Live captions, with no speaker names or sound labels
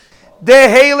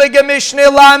Dehelig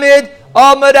Mishneh Lamed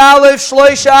Amud Aleph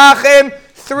Shloisha Achim.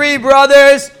 3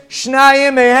 brothers.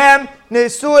 Shnayim Mehem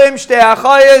Nesuim Shtei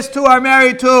Achayos. 2 are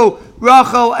married to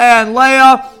Rachel and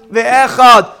Leah.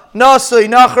 Ve'echad Nasui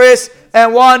Nachris.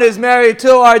 And 1 is married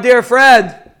to our dear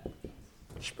friend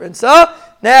Shprinza.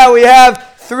 Now we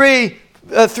have 3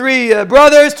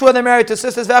 brothers. 2 of them married to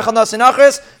sisters. Ve'echad Nasui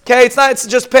Nachris. Okay, it's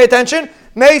just pay attention.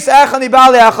 Meis Echad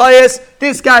Ibali Achayos.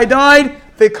 This guy died.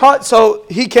 So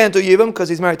he can't do Yibam because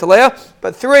he's married to Leah.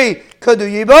 But 3 could do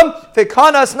Yibam.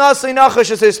 V'kanas Nasui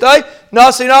Nachris is his day.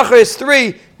 Nasui Nachris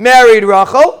 3 married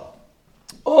Rachel.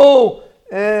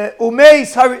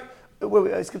 Umeis Hari.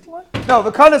 Wait, I skipped one? No,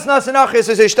 V'kanas Nasui Nachris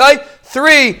is his day.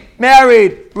 3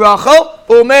 married Rachel.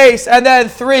 Umeis, and then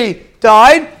 3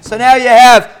 died. So now you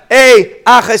have a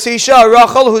Achasisha,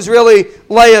 Rachel, who's really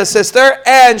Leah's sister,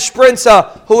 and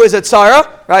Shprinza, who is a Tzara.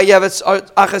 Right? You have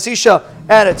Achasisha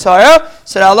and a Tzara.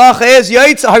 So the halacha is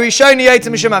Harishayni Yaitz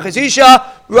Misham Achasisha.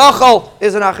 Rachel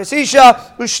is an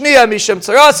Achasisha. Ushniya Misham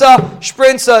Tzarasa.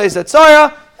 Shprinza is a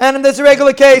Tzara. And there's a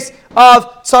regular case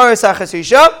of Tzaras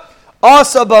Achasisha.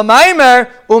 Also, B'Maimer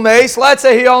Umeis. Let's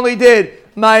say he only did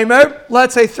Maimer.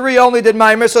 Let's say 3 only did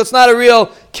Maimer, so it's not a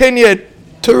real kinyan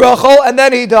to Rachel, and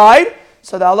then he died.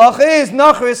 So the halacha is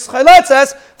Nachris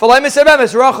Chayletzes for Lemis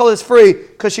Ebemes. Rachel is free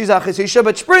because she's Achasisha,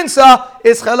 but Shprinza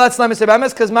is Chayletz Lemis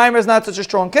Ebemes because Maimer is not such a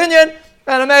strong kinyan.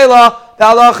 And Amela, the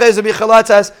halacha is to be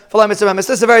Chayletzes for Lemis Ebemes. This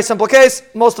is a very simple case.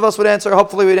 Most of us would answer.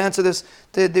 Hopefully, we'd answer this.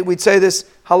 We'd say this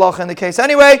halacha in the case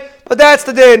anyway. But that's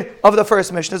the din of the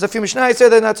first Mishnah. There's a few Mishnah say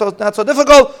they're not so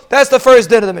difficult. That's the first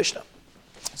din of the Mishnah.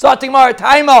 So Atimar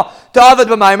Taima David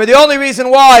B'Maimer. The only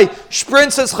reason why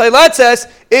Shprinzas Chayletzes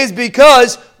is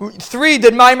because 3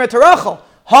 did Maimer to Rachel.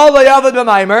 Hala David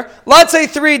B'Maimer. Let's say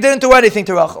 3 didn't do anything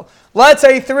to Rachel. Let's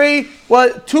say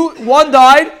 1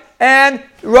 died and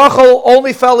Rachel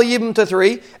only fell a yibum to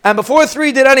 3, and before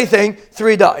 3 did anything,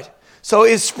 3 died. So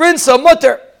is Shprinza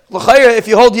mutter? L'chayra, if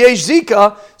you hold Yesh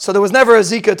Zika, so there was never a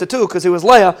Zika to 2 because it was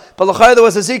Leah, but L'chayra there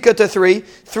was a Zika to 3.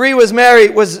 3 was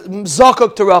married, was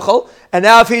Zakuk to Rachel, and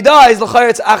now if he dies, L'chayra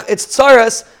it's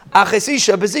Tzaras,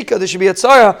 Achesisha, Bezika, there should be a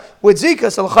Tzara with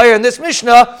Zika, so L'chayra in this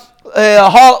Mishnah,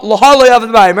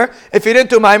 if you didn't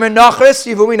do Maimer, Nachris,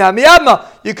 Yivumina Miyadma,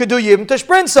 you could do Yibum to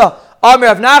Shprinza. Amir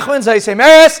of Nachman, Zaysei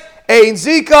Meres, Ein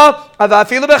Zika,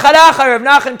 Avafilu Bechadacha, Rav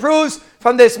Nachman proves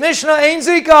from this Mishnah, Ein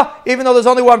Zika, even though there's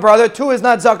only 1 brother, 2 is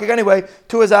not Zakik anyway,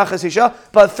 2 is Achasisha,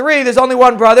 but 3, there's only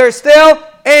 1 brother, still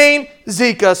Ein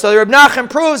Zika. So Rav Nachman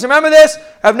proves, remember this?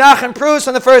 Rav Nachman proves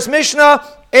from the first Mishnah,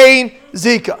 Ein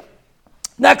Zika.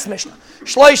 Next Mishnah.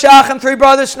 Shloisha Achim, 3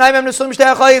 brothers, Shnaimem Nesum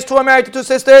Shtei Achayos, 2 are married to 2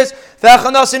 sisters,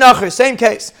 Ve'echad Nasui Nachris, same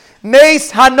case.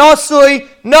 Meis Hanasui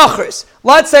Nachris.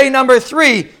 Let's say number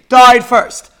 3 died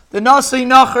first. The Nasui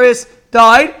Nachris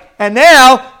died, and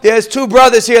now there's 2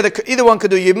 brothers here that either one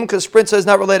could do Yibum because Shprinza is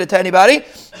not related to anybody.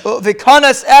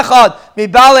 V'kanas Echad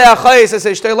Mibale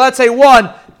Achayos. Let's say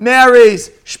 1 marries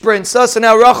Shprinza, so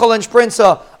now Rachel and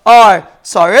Shprinza are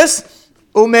Tzaris,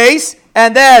 Umeis,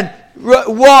 and then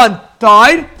 1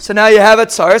 died, so now you have a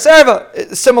Tzaras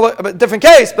Erva. Similar, but different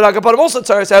case, but Agapadim also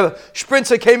Tzaras Erva.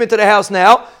 Shprinza came into the house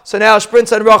now, so now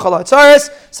Shprinza and Rachel are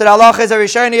Tzaras. So the halacha is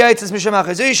Arishayni Yaitz is Misham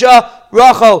Achazisha,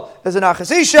 Rachel is an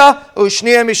Achazisha,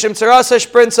 Ushniya Misham Tzarasa,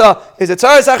 Shprinza is a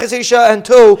Tzaras Achazisha, and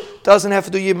 2 doesn't have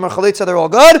to do Yibam or Chalitza, they're all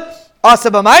good.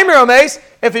 Asaba Maimer Omeis,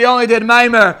 if he only did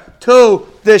Maimer to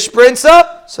the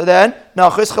Shprinza, so then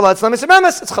Nachris Chalatz Lemis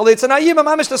Ebemes. It's Chalitza not Yibam.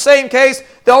 Mamish the same case.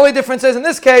 The only difference is in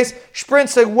this case,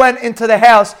 Shprinza went into the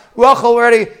house. Rachel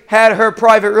already had her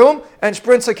private room, and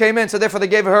Shprinza came in, so therefore they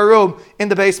gave her her room in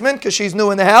the basement because she's new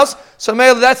in the house. So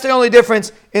that's the only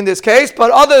difference in this case.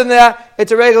 But other than that,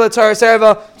 it's a regular Tzaras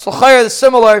Erva. So Chayr is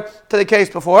similar to the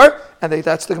case before, and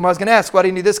that's the Gemara is going to ask. What do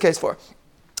you need this case for?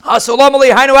 What's the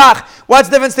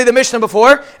difference to the Mishnah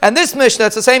before? And this Mishnah,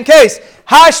 it's the same case. In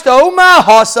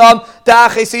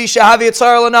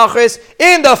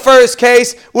the first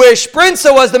case, where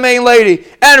Shprinza was the main lady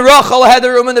and Rachel had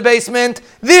the room in the basement,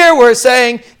 there we're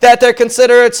saying that they're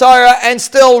considered Tzara, and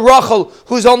still Rachel,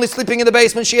 who's only sleeping in the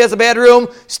basement, she has a bad room.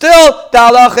 Still, the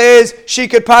halacha is she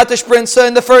could pata Shprinza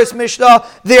in the first Mishnah.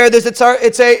 There's a Tzara,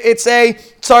 it's a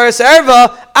Tzaras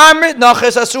Erva. Amrit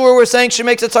Nachris Asur, we're saying she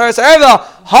makes a Tzaras Erva.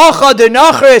 Hacha de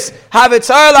Nachris have a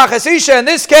Tzara Lachasisha. In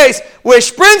this case, where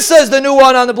Shprinza is the new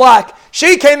one on the block,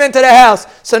 she came into the house.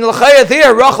 So in L'chaya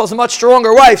there, Rachel's a much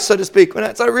stronger wife, so to speak.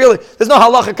 It's not really, there's no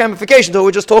halachic ramification to it.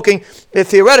 We're just talking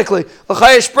theoretically.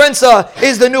 L'chaya Shprinza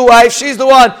is the new wife. She's the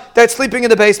one that's sleeping in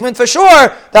the basement, for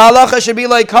sure the halacha should be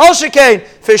like kol shekain.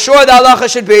 For sure the halacha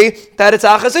should be that it's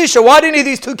achas isha. Why do you need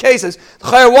these two cases?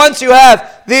 Once you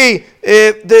have the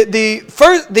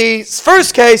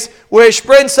first case where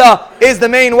Shprinza is the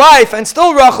main wife and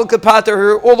still Rachel could pater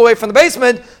her all the way from the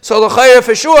basement, so l'chayr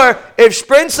for sure, if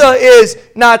Shprinza is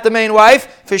not the main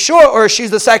wife, for sure, or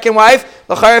she's the second wife,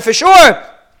 l'chayr for sure,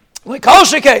 like kol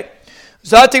shekain.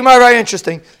 Zatimar, very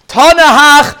interesting. Tana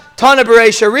hach, Tana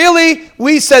Bereisha. Really,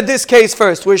 we said this case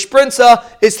first, where Shprinza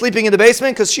is sleeping in the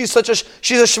basement because she's a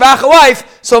shvacha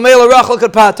wife, so Mela Rachel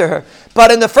could pater her.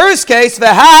 But in the first case,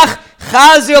 v'hach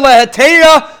chazir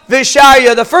leheteira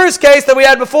v'sharya. The first case that we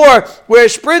had before, where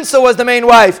Shprinza was the main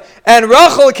wife and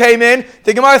Rachel came in,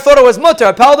 the Gemara thought it was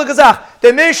mutter.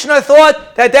 The Mishnah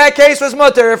thought that case was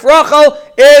mutter. If Rachel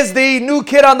is the new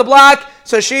kid on the block,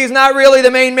 so she's not really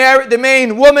the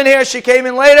main woman here. She came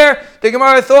in later. The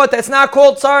Gemara thought that's not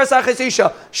called tzaras achas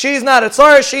isha. She's not a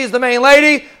tzaras. She's the main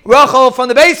lady. Rachel from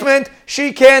the basement.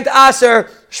 She can't aser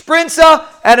Shprinza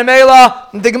and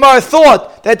Amela. The Gemara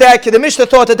thought the Mishnah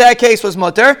thought that case was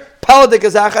mutter.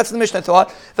 That's the Mishnah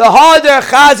thought. The harder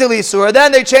chazil isur.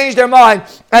 Then they changed their mind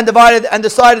and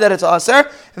decided that it's aser.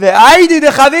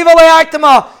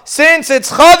 Since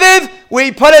it's chaviv,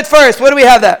 we put it first. Where do we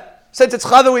have that? Since it's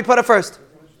chaviv, we put it first.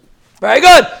 Very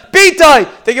good. Bitai.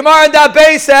 The Gemara in that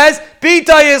base says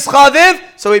Bitai is chaviv,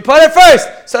 so we put it first.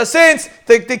 So since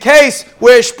the case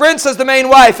where Shprinza is the main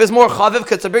wife is more chaviv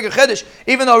because it's a bigger chiddush,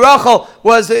 even though Rachel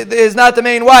is not the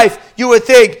main wife, you would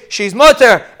think she's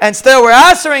mutter, and still we're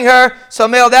answering her. So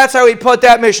male, that's how we put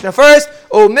that Mishnah first.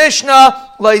 O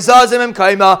Mishnah leizazim im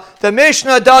kaima. The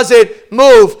Mishnah doesn't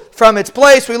move from its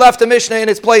place. We left the Mishnah in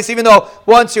its place, even though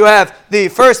once you have the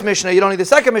first Mishnah, you don't need the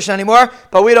second Mishnah anymore,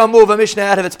 but we don't move a Mishnah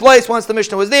out of its place. Once the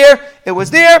Mishnah was there, it was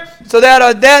there. So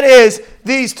that is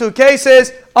these two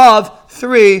cases of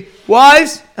 3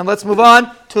 wives. And let's move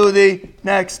on to the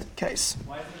next case.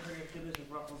 Why is it a kiddush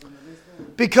if Rachel's in the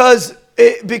basement?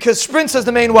 Because Shprinza is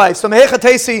the main wife. So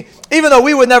Mehechatesi, even though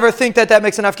we would never think that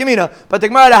makes an afkamina, but the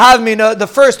Gemara Havmina, the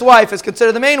first wife is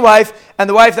considered the main wife, and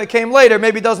the wife that came later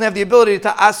maybe doesn't have the ability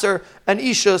to aser an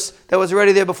ishus that was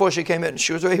already there before she came in.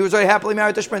 He was already happily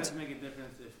married to Shprinza.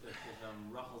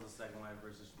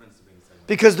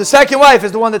 Because the second wife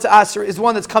is the one that's aser, is the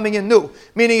one that's coming in new.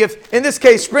 Meaning, if in this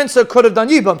case Shprinza could have done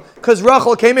yibam because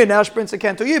Rachel came in, now Shprinza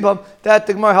can't do yibam. That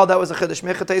the Gemara held that was a chiddush.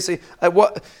 Mechatesi.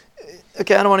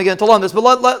 Okay, I don't want to get into this, but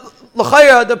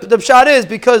l'chayra the pshat is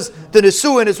because the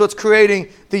nesuin is what's creating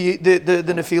the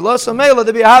nefila. So meila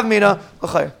to be a havmina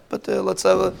l'chayra. But let's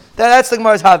have that's the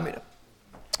Gemara's havmina.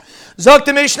 Zok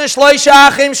the Mishnah shloisha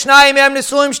achim shnayim em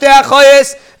nesuim shtei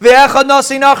achayis ve'echad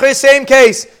nasi nachris. Same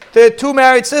case. The 2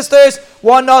 married sisters,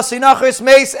 1 nasi nachris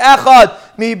meis echad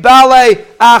mi balei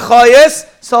achayis.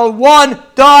 So one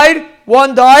died,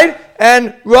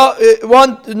 and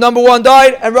number one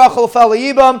died, and Rachel fell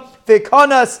yibam.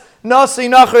 V'kanas nasi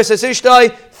nachris es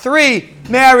ishtai. 3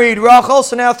 married Rachel,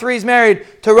 so now 3 is married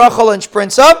to Rachel and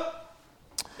Shprinza.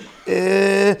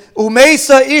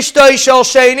 Umeisa ishtai shel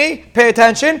sheni. Pay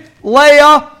attention.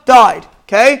 Leah died.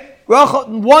 Okay, Rachel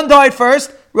 1 died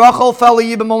first. Rachel fell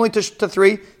yibam only to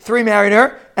 3. 3 married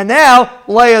her, and now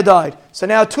Leah died. So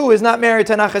now 2 is not married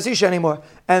to Nachas Isha anymore.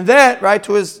 And then, right,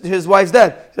 2 his wife's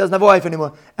dead. He doesn't have a wife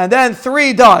anymore. And then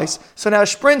 3 dies. So now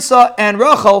Shprinza and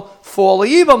Rachel fall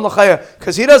yibam l'chayr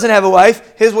because he doesn't have a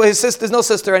wife. His sister, there's no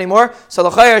sister anymore. So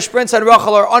l'chayr, Shprinza and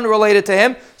Rachel are unrelated to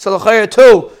him. So l'chayr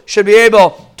 2 should be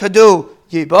able to do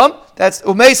yibam. That's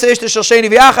umeisa ishta shel sheni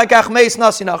v'achakach meis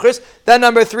nasi nachris. Then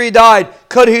number 3 died.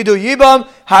 Could he do yibam?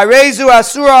 Harezu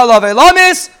asura alav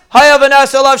elamis.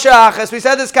 We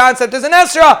said this concept is an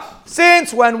esra.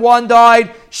 Since when 1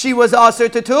 died, she was aser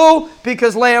to 2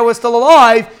 because Leah was still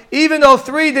alive, even though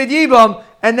 3 did yibam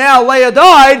and now Leah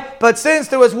died. But since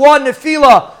there was 1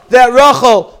 nefila that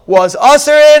Rachel was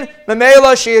aser in,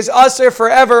 Memela, she is aser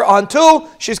forever on 2.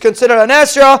 She's considered an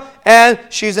esra and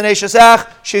she's an eshesach.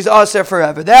 She's aser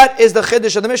forever. That is the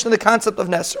chiddush of the Mishnah, the concept of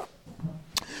nesra.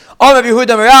 Any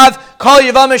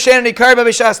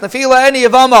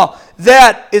Yevama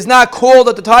that is not called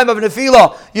at the time of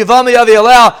Nefila, Yevama Yavi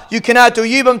Aleh, you cannot do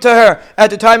Yibam to her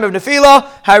at the time of Nefila.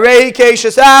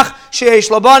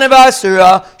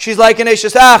 She's like an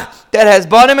Eshesach that has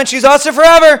Banim and she's Asr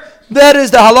forever. That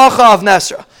is the halacha of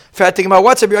Nesra.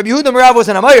 What's Rabbi Yehuda Merav was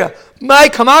an Amaya? My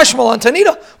Kamashmal on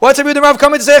Tanita. What's Rabbi Yehuda Merav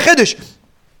coming to say a Chiddush?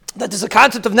 that there's a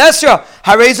concept of Nesra.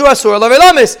 Harezu Asur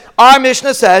Lavelamis. Our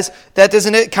Mishnah says that there's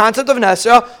a concept of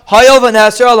Nesra. Hayol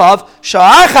v'Nesra alav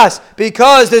sha'achas.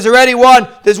 Because there's already one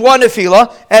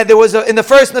Nefila, and there was in the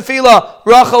first Nefila,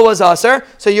 Rachel was Aser.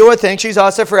 So you would think she's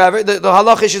Aser forever. The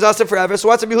halacha is she's Aser forever. So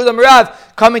what's a Yehuda Merav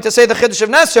coming to say the Chiddush of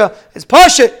Nesra? It's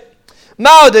Pashit.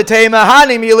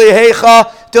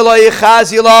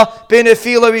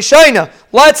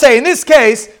 Let's say in this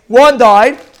case, one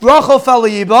died, Rachel fell a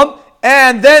Yibam,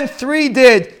 and then 3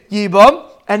 did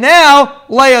Yibam, and now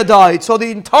Leah died. So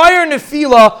the entire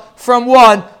Nefila from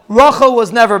 1, Rachel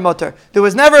was never mutter. There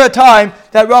was never a time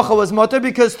that Rachel was mutter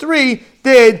because 3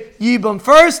 did Yibam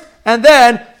first, and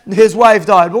then his wife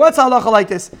died. But what's halacha like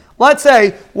this? Let's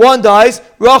say 1 dies,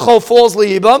 Rachel falls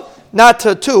Yibam, not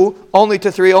to 2, only to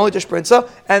 3, only to Shprinza,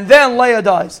 and then Leah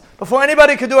dies. Before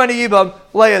anybody could do any Yibam,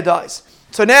 Leah dies.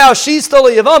 So now she's still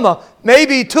a Yevama.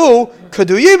 Maybe 2 could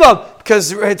do Yibam,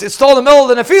 because it's still in the middle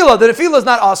of the Nefila. The Nefila is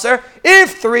not Aser.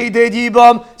 If 3 did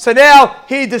Yibam, so now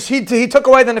he took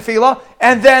away the Nefila,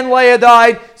 and then Leah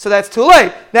died, so that's too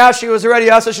late. Now she was already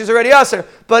Aser, she's already Aser.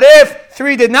 But if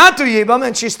 3 did not do Yibam,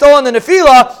 and she's still in the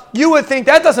Nefila, you would think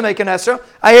that doesn't make an Esra.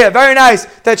 I hear, very nice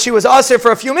that she was Aser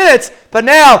for a few minutes, but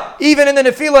now, even in the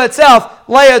Nefila itself,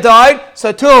 Leah died,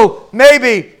 so 2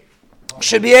 maybe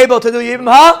should be able to do Yibam,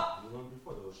 huh?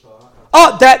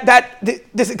 Oh,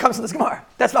 this comes from this Gemara.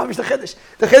 That's not the Chiddush.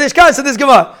 The Chiddush comes from this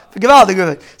Gemara.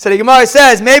 So the Gemara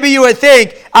says, maybe you would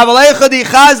think, maybe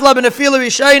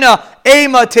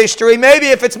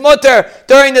if it's mutter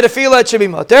during the Nefila, it should be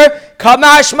mutter.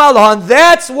 Kamash Malon.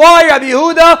 That's why Rabbi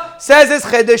Yehuda says this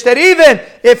Chiddush, that even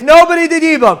if nobody did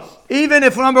Yibam, even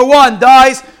if number 1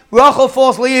 dies, Rachel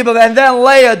falls Yibam, and then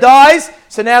Leah dies,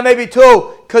 so now maybe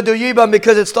 2 could do Yibam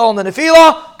because it's stolen the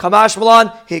Nefila. Kamash Malan,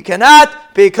 he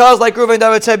cannot, because like Reuven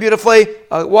David said beautifully,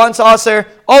 once Aser,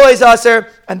 always Aser,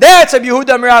 and that's a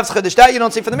Yehuda Merav's Chiddush. That you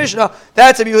don't see from the Mishnah,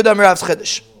 that's a Yehuda Merav's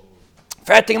Chiddush.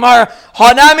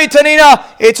 Hanami Tanina,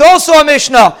 it's also a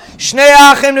Mishnah. Shnei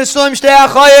Achim Nesuim Shtei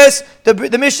Achayis.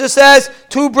 The Mishnah says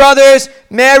 2 brothers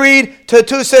married to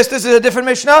 2 sisters. This is a different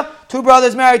Mishnah. 2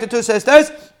 brothers married to 2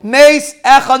 sisters. Meis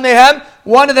Echad Mehem.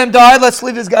 One of them died. Let's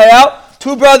leave this guy out.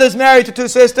 2 brothers married to 2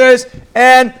 sisters,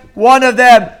 and one of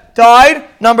them died.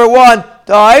 Number 1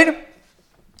 died.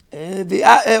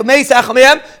 Meis Echad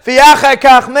Mehem. V'yachar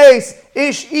kach Meis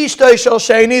Ish Ishtay Shel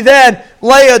Sheni. Then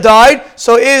Leah died.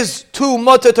 So is 2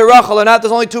 mutter to Rachel or not?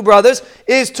 There's only 2 brothers.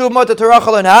 Is 2 mutter to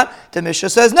Rachel or not? The Mishnah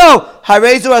says no.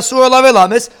 Harezu Asur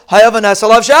Lavelamis Hayavanas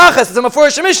Alav Shachas. It's a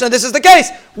Mefurish Mishnah. This is the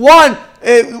case. 1,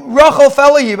 Rachel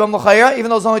fell a Yibam L'chayra, even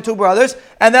though there's only 2 brothers,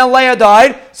 and then Leah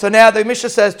died. So now the Mishnah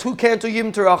says 2 can't do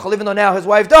Yibam to Rachel, even though now his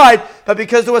wife died. But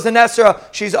because there was a Nesra,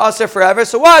 she's Aser forever.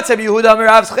 So what? Rabbi Yehuda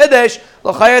Merav's Chiddush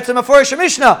L'chayra. It's a Mefurish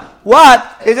Mishnah.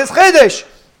 What is his Chiddush?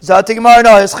 Zati Gemara,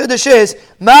 no, his Chiddush is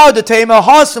Mao de Tema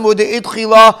Hasamu de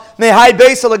Idchila Mehai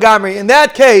Beisa Lagamri. In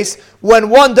that case, when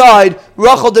 1 died,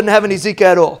 Rachel didn't have any Zika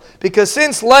at all. Because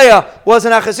since Leah was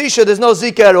an Achazisha, there's no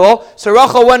Zika at all. So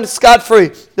Rachel went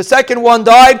scot-free. The second one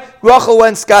died, Rachel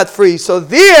went scot-free. So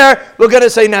there, we're going to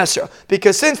say Nesra.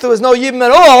 Because since there was no Yibam at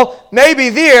all, maybe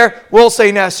there, we'll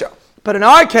say Nesra. But in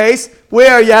our case,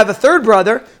 where you have a 3rd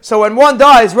brother, so when 1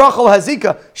 dies, Rachel has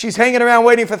Zika. She's hanging around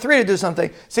waiting for 3 to do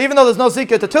something. So even though there's no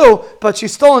Zika to 2, but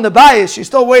she's still in the bias, she's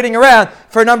still waiting around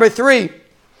for number 3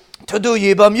 to do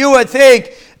Yibam. You would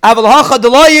think, maybe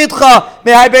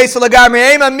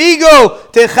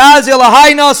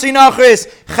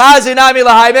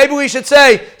we should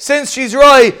say, since she's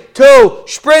Roy to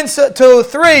Sprints to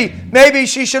 3, maybe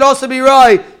she should also be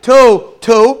Roy to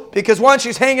 2, because once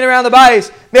she's hanging around the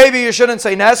bias, maybe you shouldn't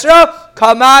say Nesra.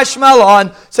 Kamash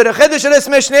Malon. So the Chiddush of this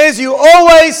Mishnah is you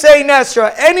always say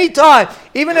Nesra anytime,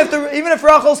 even if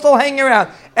Rachel's still hanging around.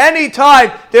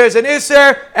 Anytime there's an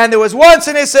Isser, and there was once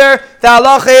an Isser, the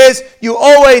halacha is you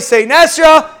always say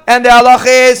Nesra, and the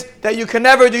halacha is that you can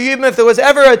never do Yibam if there was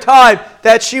ever a time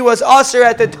that she was Aser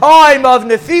at the time of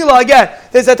Nefila. Again,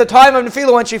 this is at the time of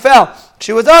Nefila when she fell.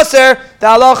 She was Aser, the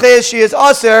halacha is she is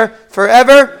Aser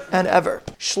forever and ever.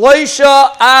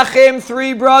 Shloisha Achim,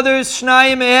 3 brothers,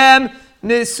 Shnayim Mehem,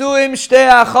 Nisuim Shtei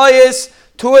Achayis.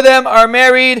 2 of them are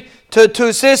married to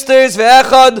 2 sisters,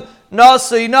 Ve'echad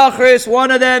Nasi Nachris,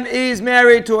 one of them is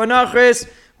married to a Nachris.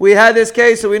 We had this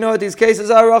case, so we know what these cases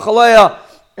are. Rachaleah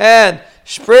and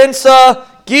Shprinsa,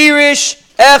 Girish,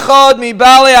 Echad,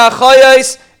 Mibale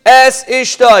Achayis, Es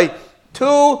Ishtai.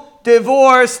 2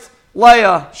 divorced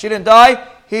Leah. She didn't die,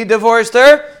 he divorced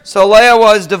her, so Leah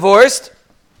was divorced.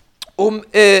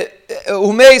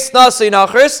 Umeis Nasi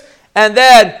Nachris, and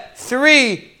then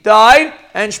 3 died,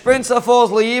 and Shprinsa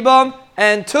falls Yibam,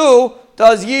 and 2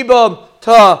 does Yibam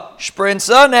to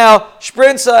Shprinza. Now,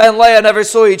 Shprinza and Leah never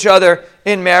saw each other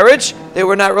in marriage. They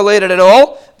were not related at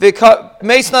all.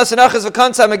 Mace Nasanachas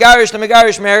Vakansa Megarish, the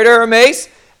Megarish married her, Mace.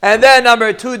 And then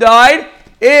number 2 died.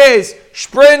 Is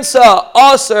Shprinza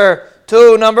Aser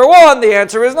to number 1? The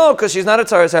answer is no, because she's not a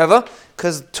Tzaras Heva,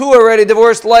 because 2 already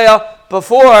divorced Leah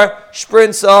before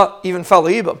Shprinza even fell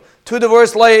Ibam. 2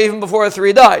 divorced Leah even before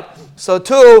 3 died. So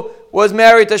 2 was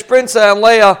married to Shprinza, and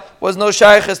Leah was no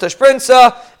shayches to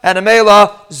Shprinza, and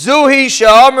Amela Zuhi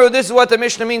Sha'amru. This is what the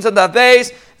Mishnah means on that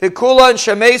base. V'kulan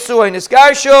Shamesu and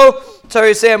Iskarshu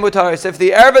Tzarisei Mutaris. If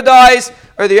the Erva dies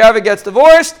or the Erva gets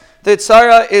divorced, the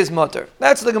Tzara is mutter.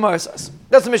 That's what the Gemara says.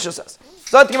 That's what the Mishnah says.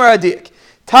 So that's the Gemara Adik.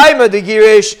 Taima de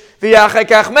Girish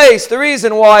v'yachakach meis. The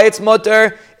reason why it's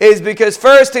mutter is because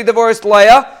first he divorced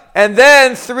Leah, and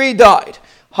then 3 died.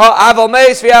 Ha'aval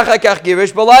meis v'yachakach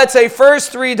girish. But let's say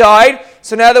first 3 died,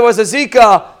 so now there was a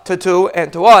zika to 2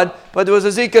 and to 1, but there was a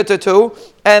zika to 2,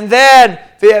 and then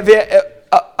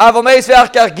aval meis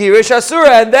v'yachakach girish asura,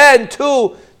 and then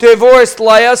 2 divorced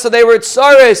Leah, so they were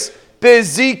tsaris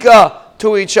bezika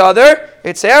to each other.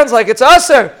 It sounds like it's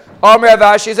aser. Amr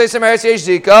Avashi says Samaris yesh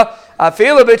zika.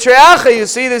 Afila b'treacha. You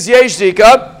see this yesh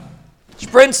zika.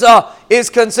 Shprinza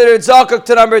is considered zakuk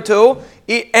to number 2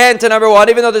 and to number 1.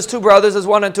 Even though there's 2 brothers, there's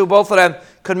 1 and 2. Both of them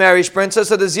could marry Shprinza.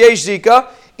 So there's yesh zika.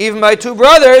 Even by 2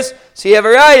 brothers, so you have a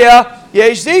raya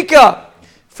yesh zika.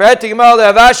 Fret Gemara the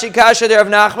Avashi kasha there of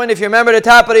Nachman. If you remember the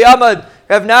top of the Amud,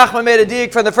 Rav Nachman made a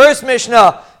diak from the first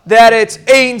Mishnah that it's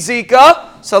ein zika.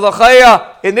 So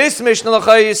l'chaya in this Mishnah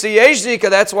l'chaya you see yesh zika.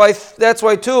 That's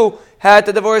why 2 had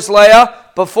to divorce Leah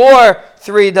before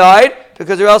 3 died,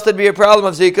 because there else there'd be a problem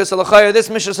of zika. So l'chaya this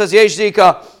Mishnah says yesh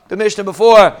zika. The Mishnah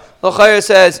before l'chaya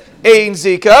says ein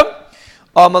zika.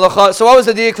 So what was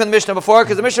the diak from the Mishnah before?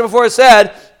 Because the Mishnah before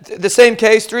said the same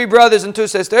case, 3 brothers and 2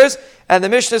 sisters, and the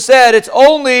Mishnah said it's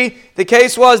only the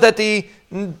case was that the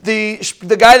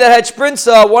guy that had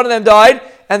Shprinza, one of them died,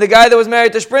 and the guy that was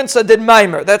married to Shprinza did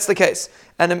Maimer. That's the case.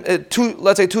 And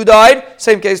let's say 2 died,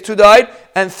 same case, 2 died,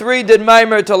 and 3 did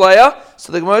Maimer to Leah.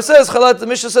 So the Gemara says, the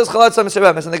Mishnah says, Chalat Sam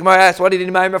Shebemes. And the Gemara asks, what did he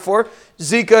need Maimer for?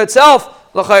 Zika itself,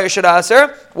 L'chayr should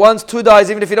aser. Once 2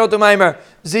 dies, even if you don't do Maimer,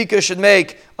 Zika should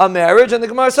make a marriage. And the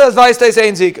Gemara says, Vaistes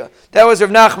ein Zika. That was Rav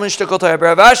Nachman Shtikol Torah.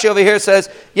 Rav Ashi over here says,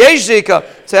 Yesh Zika.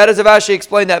 So how does Rav Ashi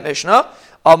explain that Mishnah?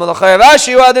 The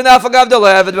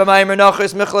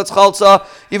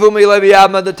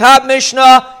top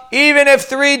Mishnah, even if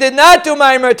 3 did not do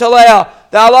Maimer to Leah,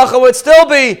 the halacha would still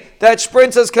be that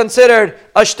Shprinza is considered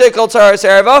a shtikal tzaras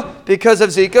erva because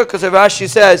of Zika, because of Rashi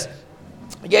says,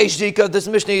 Yesh Zika, this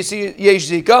Mishnah you see Yesh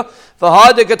Zika.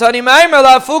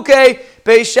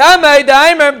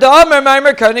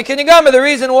 The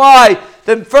reason why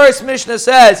the first Mishnah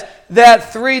says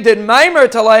that 3 did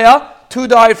Maimer to Leah, 2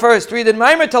 died first, 3 did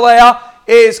Maimer to Leah,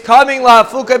 is coming la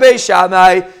fuka Beis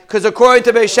Shammai, because according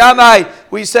to Beis Shammai,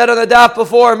 we said on the daf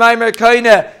before, Maimer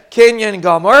Kaine, Kinyan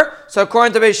Gomer. So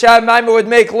according to Beis Shammai, Maimer would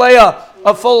make Leah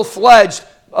a full-fledged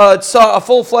erva, a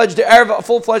full-fledged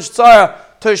tzara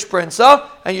to Shprinza,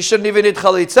 and you shouldn't even need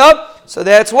chalitza. So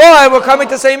that's why we're coming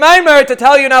to say Maimer to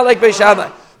tell you not like Beis Shammai.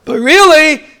 But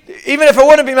really, even if it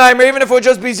wouldn't be Maimer, even if it would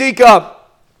just be Zika,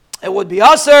 it would be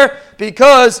aser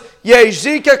because yesh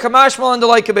zika kamashmal and the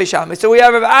like of Beis Shammai. So we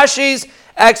have Rav Ashi's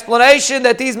explanation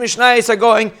that these Mishnayos are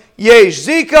going yesh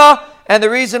zika, and the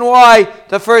reason why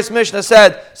the first Mishnah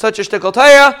said such a shtikol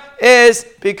Torah is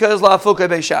because la fuka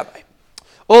Beis Shammai.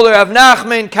 Uller Rav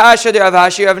Nachman kasha de Rav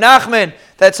Ashi. Rav Nachman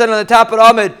that said on the top of the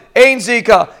Amud ein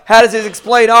zika. How does this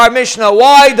explain our Mishnah?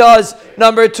 Why does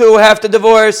number 2 have to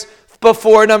divorce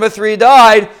before number 3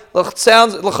 died? It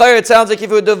sounds like if it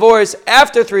would divorce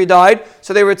after 3 died,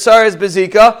 so they were tzaras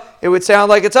bezika, it would sound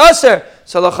like it's aser.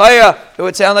 So l'chaya, it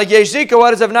would sound like yesh zika.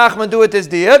 What does Rav Nachman do with this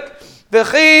diak?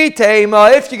 V'chi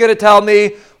teima, if you're going to tell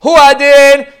me, hu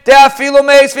adin, de'afilu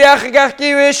meis v'yachagach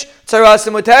girish, tzaras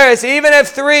muteris, even if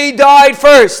 3 died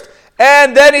first,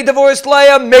 and then he divorced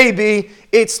Leah, maybe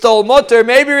it's still mutter.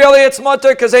 Maybe really it's mutter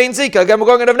because ain't zika. Again, we're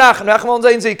going to Rav Nachman. Nachman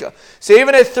ain't zika. So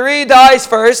even if 3 dies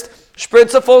first,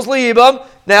 Shprinza falls liibam,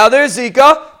 now there's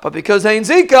zika, but because ain't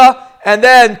zika, and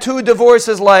then 2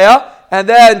 divorces Leah, and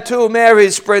then 2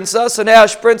 marries Shprinza, so now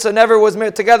Shprinza never was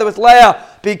married together with Leah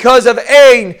because of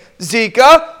ein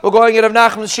zika. We're going in Rav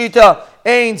Nachman's shita,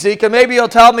 ein zika. Maybe you'll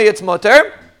tell me it's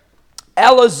mutter.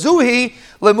 Ela zuhi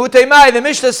lemutei mai. The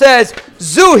Mishnah says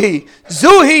zuhi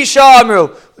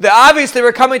shamru. Obviously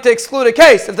we're coming to exclude a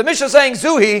case. If the Mishnah is saying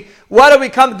zuhi, what do we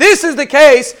come? This is the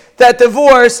case that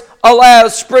divorce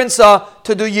allows Shprinza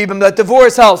to do Yibam, that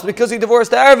divorce helps. Because he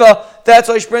divorced the Erva, that's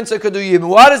why Shprinza could do Yibam.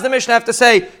 Why does the Mishnah have to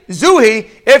say Zuhi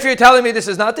if you're telling me this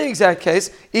is not the exact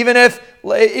case? Even if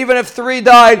 3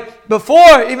 died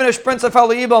before, even if Shprinza fell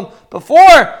to Yibam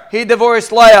before he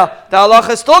divorced Leah, the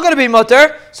halacha is still going to be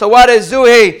mutter. So what is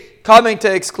Zuhi coming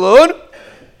to exclude?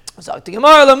 What is the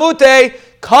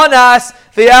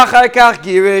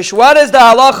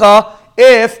halacha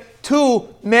if 2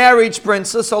 married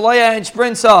Shprinza, so Leah and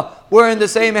Shprinza were in the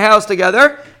same house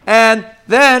together, and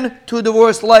then 2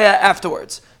 divorced Leah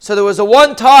afterwards? So there was a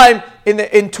one time in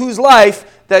 2's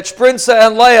life that Shprinza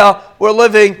and Leah were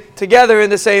living together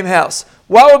in the same house.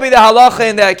 What would be the halacha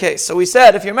in that case? So we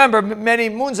said, if you remember many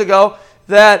moons ago,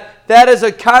 that is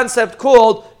a concept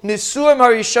called Nisuim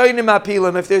Harishayim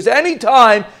Apilim. If there's any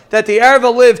time that the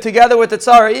Erva lived together with the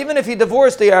Tzara, even if he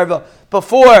divorced the Erva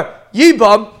before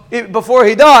Yibam, before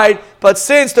he died, but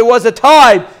since there was a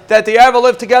time that the Erva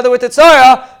lived together with the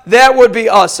Tzara, that would be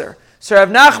Aser. So Rav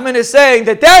Nachman is saying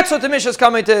that that's what the Mishnah is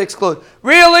coming to exclude.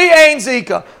 Really, Ein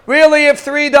Zika. Really, if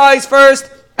 3 dies first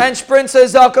and Shprinza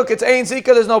is Zakuk, it's Ein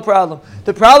Zika, there's no problem.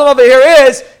 The problem over here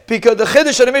is, because the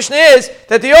Chiddush of the Mishnah is,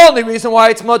 that the only reason why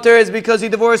it's mutter is because he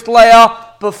divorced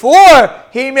Leah before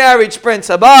he married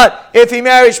Shprinza. But if he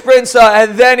married Shprinza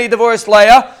and then he divorced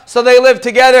Leah, so they lived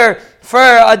together for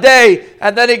a day,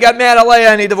 and then he got mad at Leah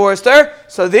and he divorced her.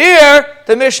 So there,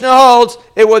 the Mishnah holds,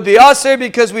 it would be Aser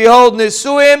because we hold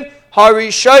Nisuim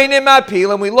Harishayim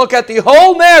Apil, and we look at the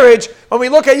whole marriage. When we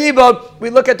look at Yibam, we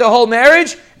look at the whole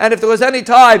marriage, and if there was any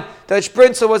time that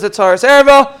Shprinza was a Tzaras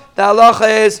Erva, the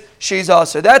halacha is she's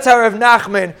Aser. That's how Rav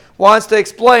Nachman wants to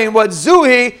explain what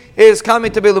Zuhi is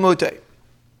coming to be Lamute.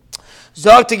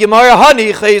 That's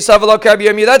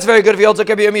very good if you hold to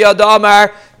Rabbi Yirmiyah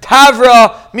Damar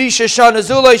Tavra Misha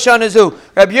Shanazu Lo Shanazu.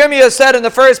 Rabbi Yirmiyah said in the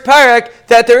first parak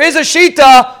that there is a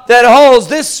shita that holds,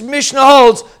 this Mishnah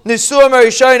holds Nisuim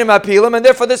Harishayim Apilim, and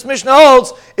therefore this Mishnah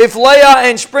holds if Leah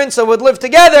and Shprinza would live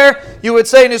together, you would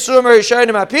say Nisuim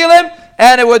Harishayim Apilim,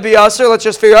 and it would be Aser. Let's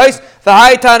just figure out.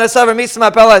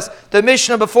 The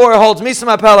Mishnah before holds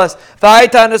Misma Pelas.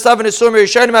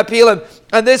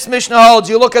 And this Mishnah holds,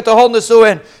 you look at the whole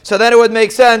Nisuin, so then it would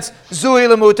make sense. Zui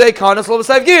Lemute Kanas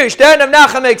Lovasav Girish. Then Rav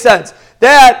Nachman makes sense.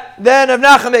 Then Rav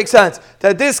Nachman makes sense.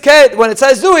 That this kid, when it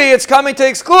says Zui, it's coming to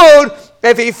exclude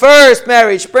if he first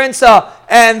married Shprinza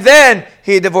and then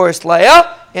he divorced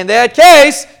Leah. In that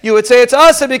case, you would say it's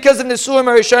Asa because of Nisuim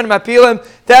Harishayim Apilim.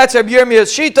 That's Rabbi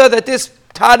Yirmiyah's shita that this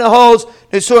Tana holds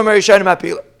Nisuim Harishayim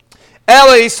Apilim.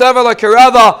 Rava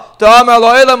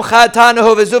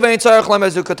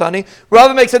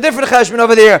makes a different cheshbon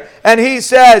over there, and he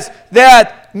says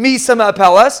that Misa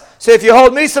Ma'pelas. So if you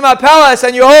hold Misa Ma'pelas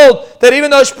and you hold that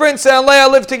even though Shprinza and Leah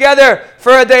lived together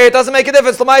for a day, it doesn't make a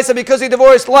difference. L'maisa because he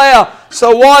divorced Leah.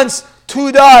 So once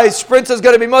 2 dies, Shprinza is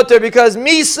going to be mutter because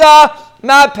Misa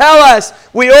Ma'pelas.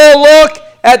 We all look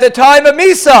at the time of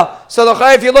Misa. So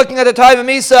if you're looking at the time of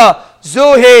Misa,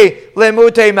 Zuhi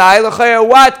lemute mai.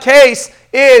 What case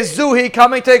is Zuhi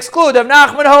coming to exclude? If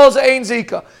Nachman holds Ein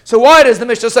Zika. So why does the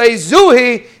Mishnah say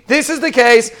Zuhi? This is the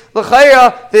case. From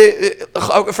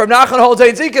Nachman holds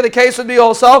Ein Zika, the case would be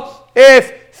also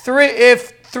if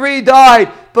 3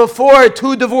 died before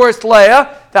 2 divorced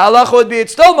Leah, the halacha would be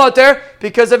it's still mutter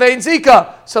because of Ein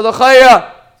Zika. So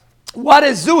what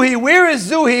is Zuhi? Where is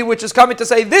Zuhi, which is coming to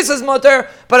say this is mutter,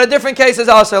 but a different case is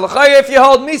also. If you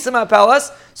hold Misa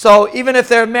Ma'pelas, so even if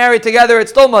they're married together,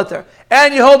 it's still mutter.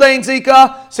 And you hold Ein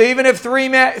Zika, so even if 3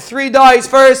 dies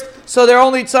first, so they're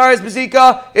only Tzaras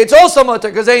B'Zika, it's also mutter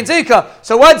because Ein Zika.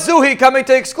 So what's Zuhi coming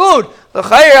to exclude?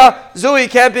 Zuhi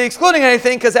can't be excluding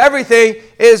anything because everything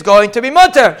is going to be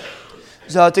mutter.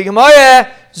 Zuhi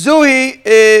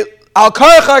al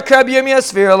karcha Rabbi Yirmiyah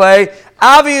Svirle.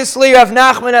 Obviously, Rav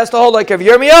Nachman has to hold like Rav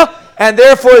Yirmiyah, and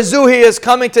therefore Zuhi is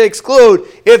coming to exclude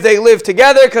if they live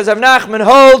together, because Rav Nachman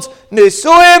holds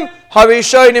Nisuim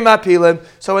Harishayim Apilim.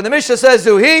 So when the Mishnah says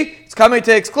Zuhi, it's coming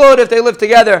to exclude if they live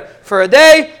together for a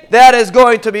day. That is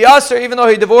going to be Aser, even though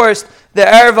he divorced the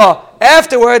Erva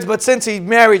afterwards. But since he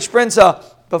married Shprinza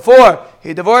before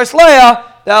he divorced Leah,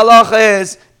 the halacha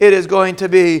is it is going to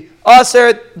be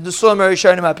Aser Nisuim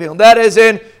Harishayim Apilim. That is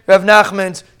in Rav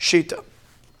Nachman's shita.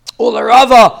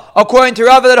 Rava, according to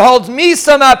Rava, that holds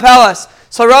Misa Ma'pelas.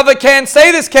 So Rava can't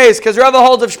say this case because Rava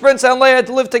holds if Shprinza and Leah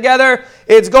to live together,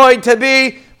 it's going to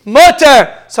be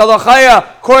mutter. So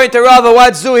according to Rava,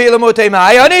 what's Zuhi Lemute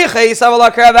Ma'ayanichi?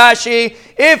 Savalak Ravashi.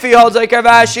 If he holds like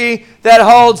Ravashi, that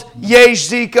holds Yesh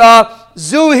Zika,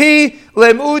 Zuhi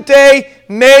Lemute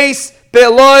Meis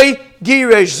Beloi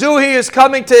girish. Zuhi is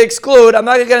coming to exclude. I'm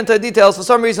not going to get into the details. For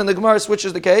some reason, the Gemara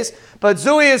switches the case. But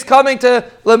Zuhi is coming to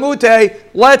lemute.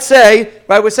 Let's say,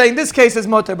 right, we're saying this case is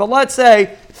mutter, but let's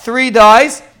say 3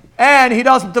 dies and he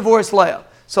doesn't divorce Leah.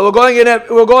 So we're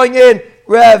going in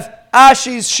Rev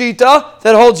Ashi's Shita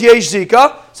that holds Yesh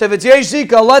Zika. So if it's Yesh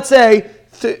Zika, let's say,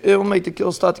 we'll make the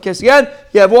kill start the case again.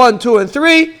 You have 1, 2, and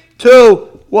 3. 2,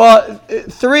 1,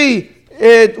 3.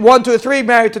 1, 2, 3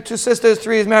 married to 2 sisters.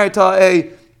 3 is married to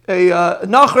a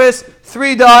Nachris.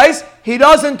 3 dies. He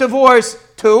doesn't divorce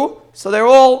 2. So they're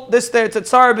all this there. It's a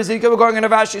Tzara Bezika. We're going in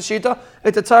Rav Ashi's Shita.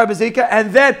 It's a Tzara Bezika.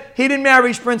 And then he didn't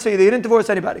marry Shprinza either. He didn't divorce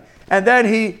anybody. And then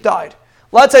he died.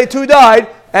 Let's say 2 died,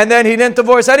 and then he didn't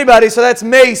divorce anybody, so that's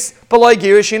Mace B'lai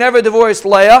Girish. He never divorced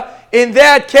Leah. In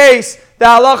that case, the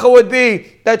halacha would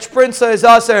be that Shprinza is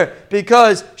aser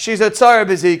because she's a Tzara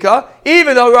B'zika,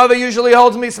 even though Rava usually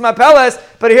holds Misma Peles,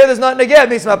 but here there's nothing again,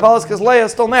 Misma Peles, because Leah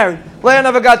is still married. Leah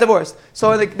never got divorced.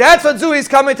 So that's what Zuhi is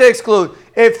coming to exclude.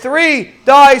 If 3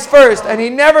 dies first, and he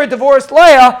never divorced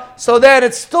Leah, so then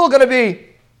it's still going to be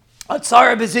a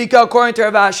Tzara B'zika according to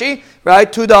Rav Ashi,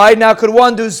 right? 2 died. Now could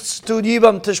 1 do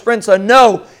Yivam to Shprinza?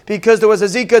 No, because there was a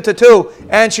Zika to 2,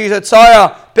 and she's a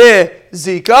Tzara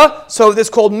B'zika. So this is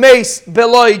called Mace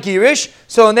B'loi Girish.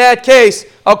 So in that case,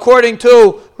 according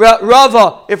to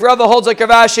Rava, if Rava holds like Rav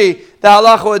Ashi, the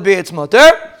halacha would be it's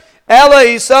mutter. Ela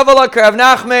Yisavala Rav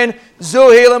Nachman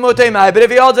Zuhi Lemutei Mai. But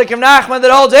if he holds like Rav Nachman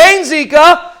that holds Ein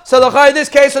Zika, so the this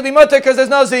case would be mutter because there's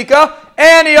no Zika,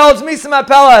 and he holds Misma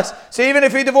Peles. So even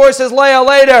if he divorces Leah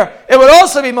later, it would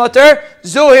also be mutter.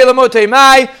 Zuhi Lemutei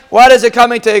Mai. What is it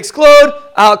coming to exclude?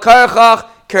 Al Karchach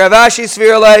Rav Ashi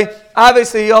Svirle.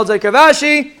 Obviously he holds like Rav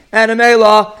Ashi, and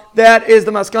Amela. That is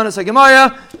the Maskanas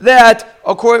HaGemara. That,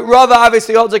 according Rava,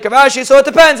 obviously holds like Rav Ashi. So it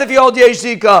depends if you hold Yesh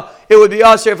Zika, it would be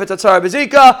Asher if it's a Tzara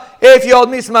B'zika. If you hold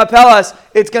Misma Peles,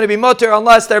 it's going to be mutter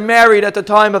unless they're married at the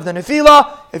time of the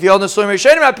Nefila. If you hold Nesuim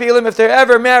Rishonim Apilim, if they're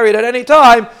ever married at any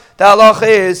time, the halacha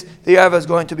is the erva is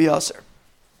going to be Asher.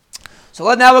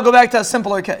 So now we'll go back to a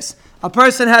simpler case. A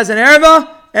person has an erva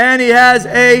and he has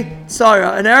a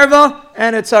tzara. An erva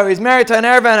and a tzara. He's married to an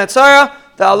erva and a tzara.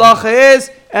 The halacha is,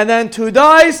 and then 2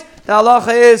 dies, the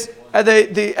halacha is,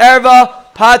 the erva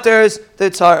paters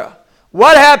the tzara.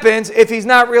 What happens if he's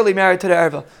not really married to the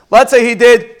erva? Let's say he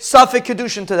did Safek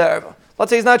Kedushin to the erva.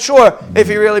 Let's say he's not sure if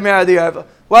he really married the erva.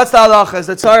 What's the halacha? Is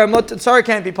the tzara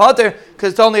can't be pater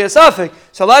because it's only a Safek.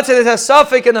 So let's say there's a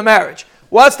Safek in the marriage.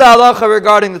 What's the halacha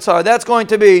regarding the tzara? That's going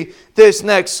to be this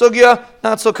next sugya.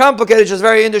 Not so complicated, just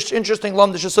very interesting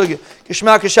lamdish sugya.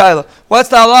 Gishmak Shayla. What's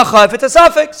the halacha if it's a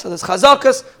Safek? So there's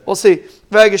chazakas. We'll see.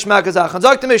 Very gishmak Chazak.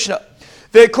 Zak the Mishnah.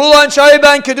 V'kulan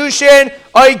shayban kedushin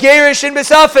ay gerishin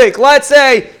b'safik. Let's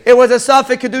say it was a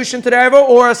Safek kedushin to the erva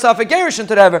or a Safek gerishin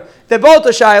to the erva. They're both a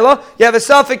shayla. You have a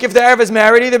Safek if the erva is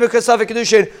married, either because Safek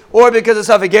kedushin or because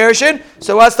of Safek gerishin.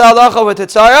 So what's the halacha with the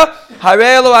tzara?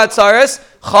 Harelu atzaris.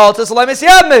 Chaltas lemis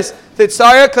yabmis. The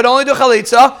tzara could only do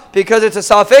chalitza because it's a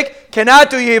Safek, cannot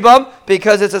do yibam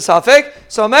because it's a Safek.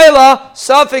 So mela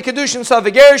Safek kedushin,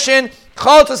 Safek gerishin,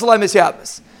 chaltas lemis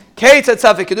yabmis. Case at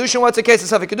Safek kedushin. What's the case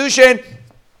of Safek kedushin?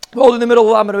 Hold in the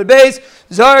middle of Amid Beis.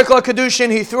 Zarik la kedushin.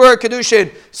 He threw her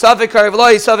kedushin. Safek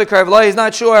karevlai. Safek karevlai. He's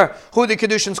not sure who the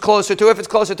kedushin's closer to. If it's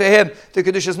closer to him, the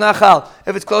kedushin is nachal.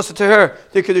 If it's closer to her,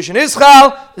 the kedushin is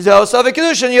chal. Zeh Safek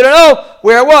kedushin. You don't know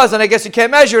where it was, and I guess you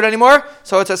can't measure it anymore.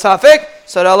 So it's a Safek.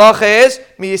 So the halacha is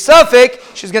mi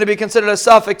Safek. She's going to be considered a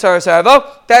Safek taras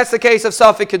erva. That's the case of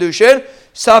Safek kedushin.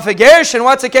 Safek gerishin.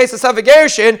 What's the case of Safek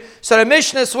gerishin? So the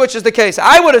Mishnah switches the case.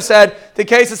 I would have said the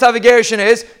case of Safek gerishin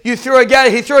is he threw a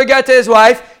get to his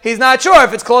wife. He's not sure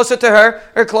if it's closer to her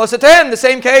or closer to him. The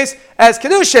same case as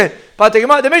kedushin. But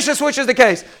the Mishnah switches the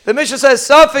case. The Mishnah says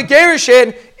Safek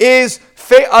gerishin is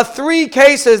 3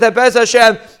 cases that Bez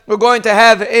Hashem we're going to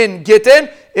have in Gittin.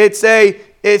 It's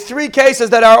 3 cases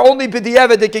that are only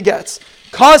b'diavad that he gets.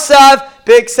 Kasav,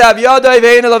 biksav yadai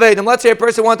ve'in elavedim. Let's say a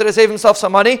person wanted to save himself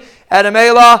some money. At a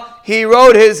mela, he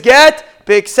wrote his get,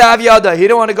 biksav yadai. He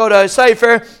didn't want to go to a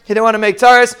cipher. He didn't want to make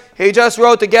taras. He just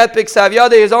wrote the get, biksav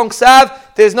yadai, his own ksav.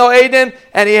 There's no edim,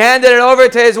 and he handed it over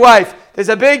to his wife. There's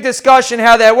a big discussion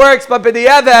how that works, but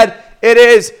b'diavad,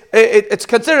 it's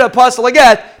considered a puzzle a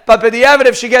get. But b'diavad,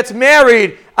 if she gets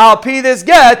married, I'll pee this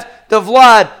get, the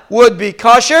vlad would be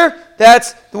kosher.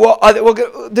 That's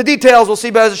the details we'll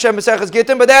see by Hashem Maseches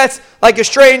Gittin, but that's like a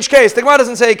strange case. The Gemara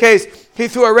doesn't say a case. He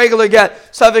threw a regular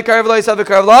get. Savik Karevla, Savik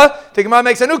Karevla. The Gemara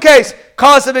makes a new case.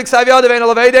 Kasavik Savyad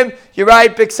of Edim. You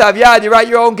write Bik Savyad. You write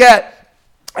your own get,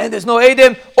 and there's no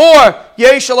edim. Or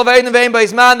Yeshal of Edim Vein by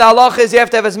his man. The halach is you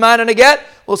have to have his man on a get.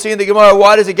 We'll see in the Gemara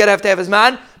why does a get have to have his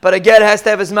man, but a get has to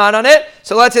have his man on it.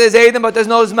 So let's say there's edim, but there's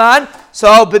no his man.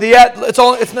 So, but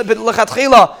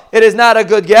lechatchila, it is not a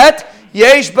good get.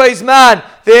 Yesh b'zman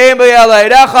v'ein b'yalei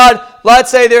echad.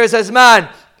 Let's say there is a zman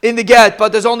in the get,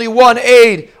 but there's only one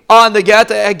aid on the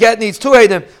get. A get needs two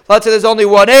aidim. Let's say there's only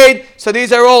one aid. So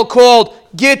these are all called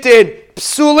gittin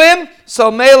psulim.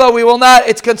 So mela, we will not.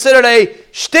 It's considered a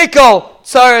shtickle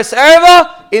tsaris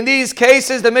erva. In these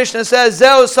cases, the Mishnah says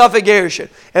zeu safek gerushin.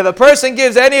 If a person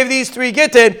gives any of these three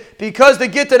gittin, because the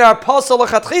gittin are pasal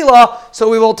lechatchila, so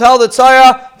we will tell the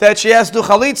tzara that she has to do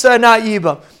chalitza and not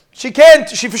yibam. She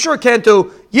for sure can't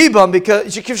do yibam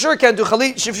because she for sure can't do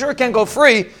chalit. She for sure can't go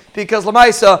free because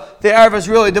lamaisa the Arab is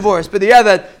really divorced, but the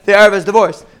Eved the Arab is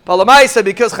divorced. But lamaisa,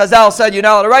 because Chazal said you're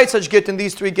not allowed to write such gittin,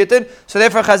 these three gittin, so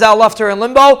therefore Chazal left her in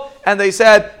limbo, and they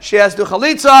said she has to do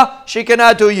chalitza, she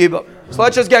cannot do yibam. So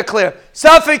let's just get clear.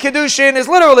 Safek kedushin is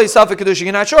literally safek kedushin.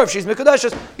 You're not sure if she's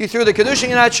mikudashis. You threw the kedushin.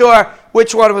 You're not sure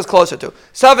which one was closer to.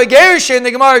 Safek gerushin,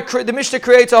 the Mishnah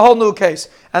creates a whole new case,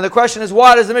 and the question is,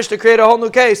 why does the Mishnah create a whole new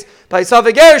case by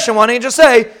safek gerushin? Why don't you just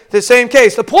say the same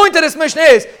case? The point of this Mishnah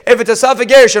is, if it's a safek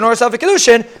gerushin or a safek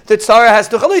kedushin, the tzara has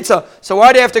to chalitza. So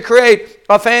why do you have to create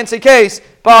a fancy case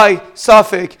by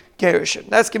safek gerushin?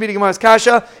 That's going to be the Gemara's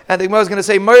kasha, and the Gemara is going to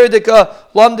say merdika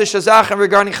lamdish azachem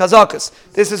regarding chazakas.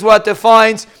 This is what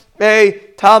defines a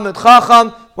Talmud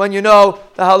Chacham when you know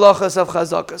the halachas of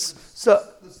chazakas. So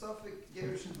the safek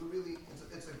gerushin, really,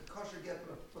 it's a kosher get,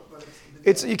 but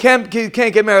it's you can't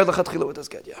get married lechatchila with this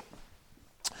get, yeah.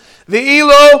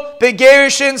 Ve'ilo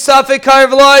begerishin safek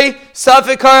karvloi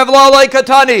like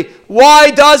katani.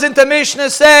 Why doesn't the Mishnah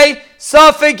say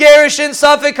safek gerishin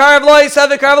safek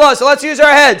karvloi? So let's use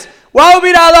our heads. What would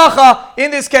be the halacha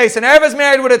in this case? An Erev is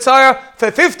married with a tzara for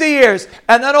 50 years,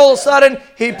 and then all of a sudden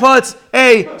he puts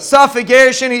a safek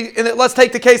gerishin. Let's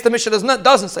take the case the Mishnah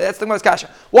doesn't say. That's the Gemara's kasha.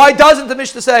 Why doesn't the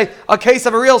Mishnah say a case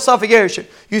of a real safek gerishin?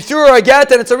 You threw her a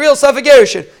get, and it's a real safek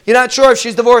gerishin. You're not sure if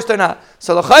she's divorced or not.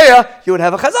 So l'chaya, you would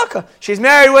have a chazaka. She's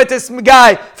married with this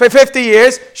guy for 50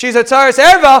 years. She's a tzaras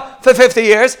erva for 50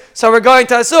 years. So we're going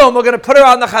to put her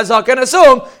on the chazaka and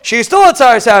assume she's still a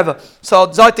tzaras erva. So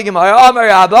zayti gemara, Amar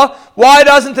Rabba. Why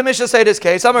doesn't the Mishnah say this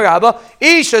case? Amar Rabba,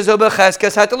 Isha zu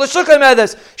becheskes heter l'shuk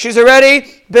medes. She's already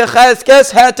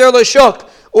becheskes heter l'shuk.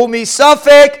 Umi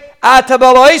safek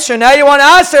atabaloisha. Now you want to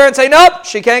ask her and say, nope,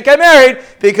 she can't get married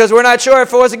because we're not sure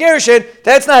if it was a gerushin.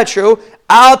 That's not true.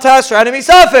 Al tasrani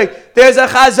misafik. There's a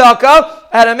chazaka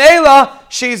at a mela.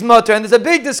 She's mutter, and there's a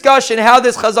big discussion how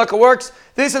this chazaka works.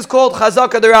 This is called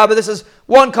chazaka derabba. This is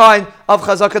one kind of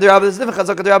chazaka derabba. There's a different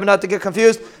chazaka derabba, not to get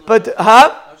confused. But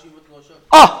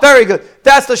oh, very good.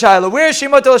 That's the shayla. Where is she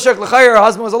mutter l'shuk? L'chayr, her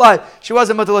husband was alive. She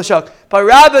wasn't mutter l'shuk. But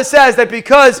Rabba says that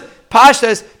because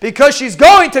she's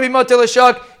going to be mutter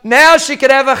l'shuk, now she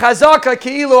could have a chazaka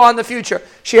ki'ilu on the future.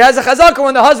 She has a chazaka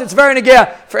when the husband, it's very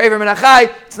negea for Ever Menachai.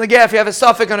 It's negea if you have a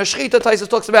safek on a shechita. Taisus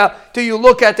talks about, do you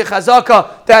look at the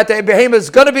chazaka that the behemoth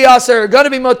is going to be aser, going to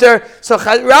be mutter? So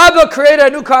Rabbah created a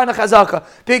new kind of chazaka.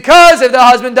 Because if the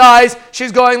husband dies,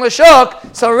 she's going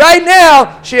l'shuk. So right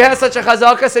now, she has such a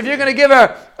chazaka. So if you're going to give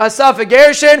her a safek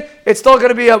gerushin, it's still going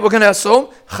to be, we're going to assume,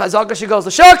 chazaka, she goes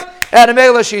l'shuk, and a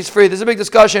mela, she's free. There's a big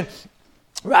discussion.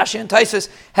 Rashi and Taisus,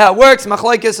 how it works.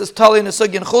 Machlekes is tali in the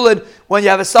sugi and chulin. When you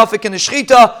have a safek in the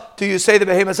shechita, do you say the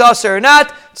behemoth aser or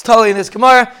not? It's tali in this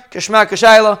gemara. Kishma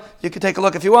kashayla. You can take a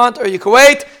look if you want, or you can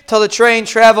wait till the train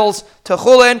travels to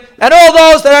chulin. And all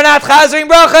those that are not chazering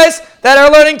brachas, that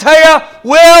are learning Torah,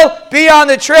 will be on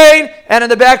the train. And in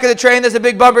the back of the train, there's a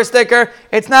big bumper sticker.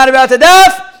 It's not about the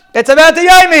daf. It's about the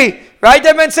yaimi. Right?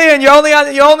 They've been saying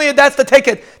that's the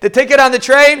ticket. The ticket on the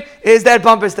train is that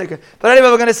bumper sticker. But anyway,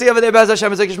 we're going to see over there, Bez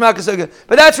Hashem, but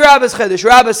that's Rabba's chiddush.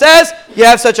 Rabba says, you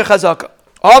have such a chazaka.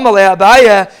 Why don't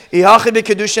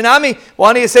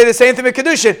you say the same thing with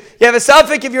Kedushin? You have a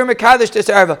safek if you're Mekadosh this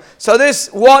erva. So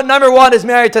this number one is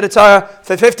married to the tzara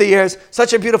for 50 years.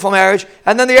 Such a beautiful marriage.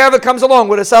 And then the erva comes along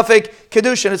with a safek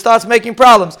Kedushin. It starts making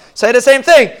problems. Say the same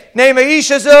thing.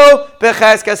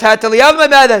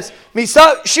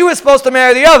 She was supposed to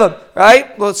marry the Yavam,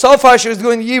 right? Well, so far she was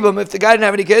doing Yibam. If the guy didn't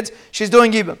have any kids, she's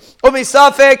doing Yibam.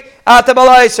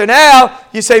 So now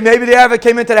you say maybe the erva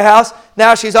came into the house.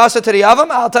 Now she's also to the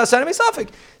Yavam.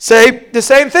 Say the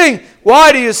same thing.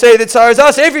 Why do you say that tzara is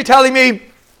us? If you're telling me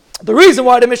the reason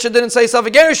why the Mishnah didn't say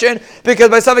safek gerushin, because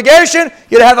by safek gerushin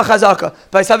you'd have a chazaka.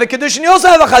 By safek kedushin you also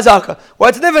have a chazaka.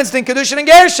 What's the difference between kedushin and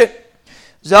gerushin?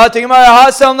 That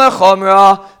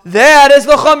is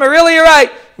the chumrah. Really, you're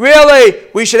right. Really,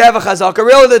 we should have a chazaka.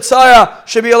 Really, the tzara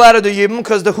should be allowed to do yibam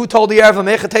because who told the erva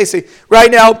mechatesi?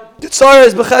 Right now, the tzara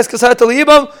is b'cheskes hatel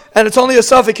yibam, and it's only a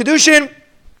safek kedushin.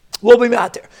 We'll be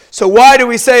matter. So why do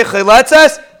we say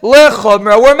chilatzes?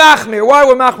 lechumra. We're machmir. Why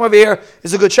we're machmir over here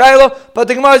is a good shayla, but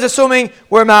the Gemara is assuming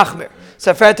we're machmir.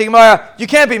 So Gemara, you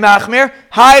can't be machmir.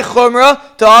 Hi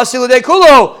chumra to asilu de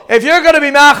kulo. If you're going to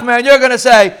be machmir and you're going to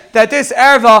say that this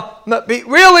erva,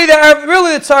 really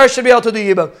the tzara should be able to do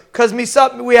yibam, because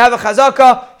we have a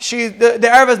chazaka. The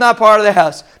erva is not part of the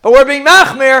house, but we're being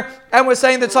machmir and we're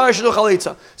saying the tzara should do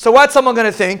chalitza. So what's someone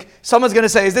going to think? Someone's going to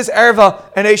say, is this erva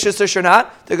an eishes ish or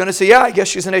not? They're going to say, yeah, I guess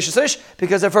she's an eishes ish,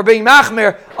 because if we're being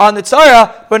machmir on the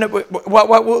tzara,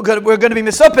 we're going to be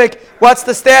misupik. What's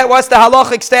the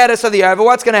halachic status of the erva?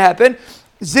 What's going to happen?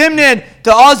 Zimnin to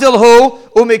azil hu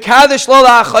umikadesh lo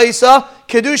la'achaisa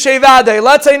kedushay vade.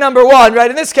 Let's say number one,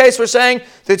 right? In this case, we're saying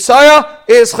that tzara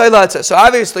is chaylatza. So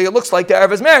obviously, it looks like the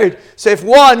erva is married. So if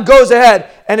one goes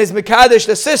ahead and is mikadesh,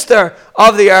 the sister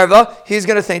of the erva, he's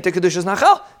going to think the kedusha is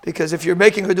nachal, because if you're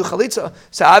making her do chalitza,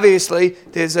 so obviously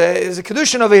there's a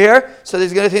kedushin over here. So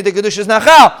he's going to think the kedusha is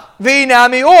nachal.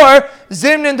 V'nami or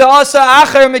zimnin da'asa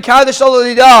acher mikadesh lo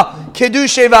lida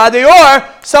kedushay vade, or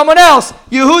someone else,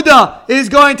 Yehuda, is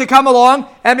going to come along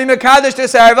and be mekadesh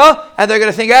this erva, and they're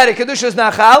going to think, hey, the kedusha is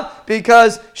nachal,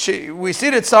 because we see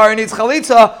that tzara needs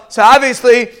chalitza. So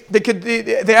obviously the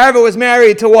erva was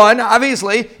married to one.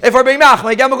 Obviously, if we're being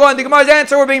machmir, again we're going the Gemara's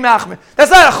answer, we're being machmir. That's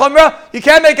not a chumrah. You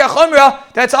can't make a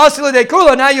chumrah. That's asila de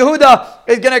kula. Now Yehuda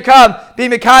is going to come be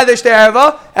mekadesh the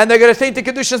erva, and they're going to think the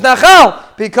kedusha is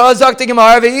nachal, because the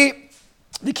Gemara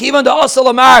the kivan the asal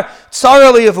amar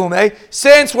tzara liyavume.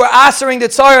 Since we're answering the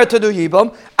tzara to do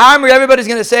yibam, everybody's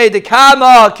going to say the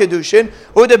kama kedushin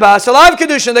or the basalav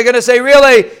kedushin. They're going to say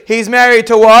really he's married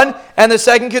to one, and the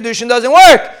second kedushin doesn't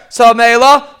work. So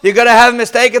Mela, you're going to have a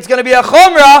mistake. It's going to be a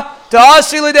chumrah to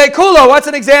asili de kula. What's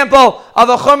an example of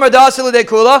a chumrah to asili de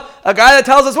kula? A guy that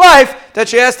tells his wife that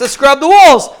she has to scrub the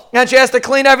walls and she has to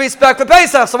clean every speck for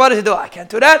Pesach. So what does he do? I can't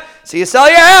do that. So you sell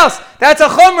your house. That's a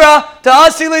chumrah to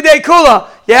asili de kula.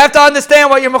 You have to understand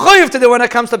what you're mechuyev to do when it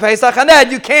comes to Pesach, and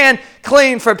then you can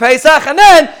clean for Pesach, and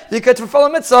then you could fulfill a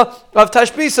mitzvah of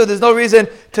tashbisu. There's no reason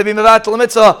to be mevatel a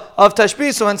mitzvah of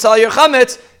tashbisu and sell your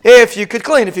chametz if you could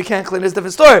clean. If you can't clean, it's a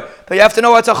different story. But you have to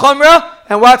know what's a chumrah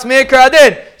and what's meikar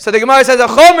adin. So the Gemara says a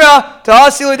chumrah to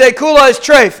asili de kula is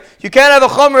treif. You can't have a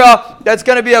chumrah that's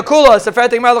going to be a kula. So for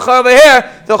Gemara over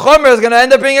here, the chumrah is going to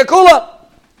end up being a kula.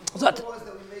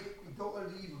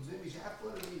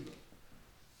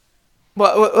 We'll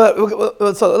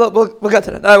get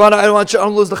to that. I don't want to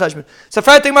lose the cheshbon. So if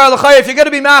you're going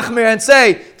to be machmir and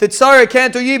say that tzara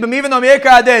can't do yibam, even though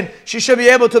meikar adin she should be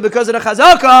able to because of the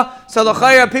chazaka, so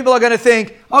l'chayr people are going to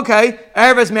think, okay,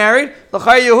 erva is married.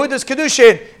 L'chayr Yehuda's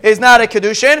kedushin is not a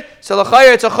kedushin, so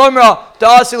l'chayr it's a chumrah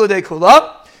da'asilu de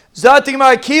kula.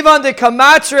 Zatimar kivan de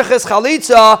kamatzrich is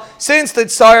chalitza. Since the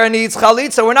tzara needs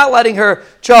chalitza, we're not letting her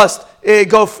just we're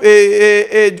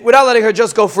not letting her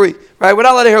just go free, right? We're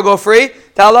not letting her go free.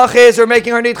 The halach is we're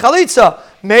making her need chalitza.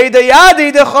 Who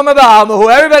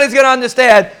everybody's going to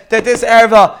understand that this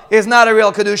erva is not a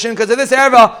real kedushin, because if this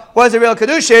erva was a real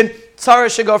kedushin, tzara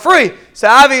should go free. So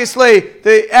obviously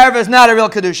the erva is not a real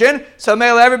kedushin. So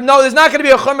no, there's not going to be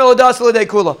a chumrah l'das l'dei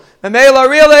kula. Memela,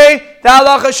 really, the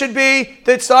halacha should be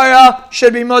that tzara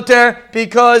should be mutter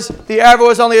because the erva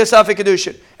was only a safek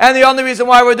kedushin, and the only reason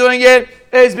why we're doing it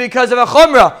is because of a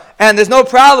chumrah, and there's no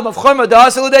problem of chumrah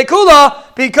d'asel de kula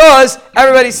because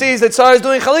everybody sees that tzara is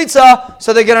doing chalitza,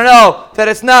 so they're going to know that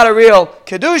it's not a real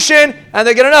kedushin, and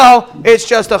they're going to know it's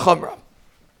just a chumrah.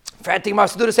 Frantic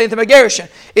must do the same thing with gerushin.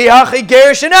 Ihachi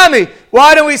gerushinami.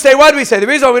 Why do we say? The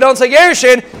reason why we don't say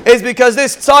gerushin is because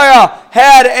this tzara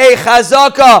had a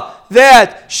chazaka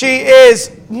that she is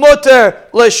mutter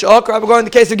l'shok. Right, we're going in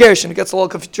the case of gerushin. It gets a little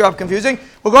confusing.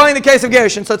 We're going in the case of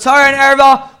gerushin. So tzara and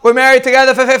erva were married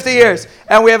together for 50 years,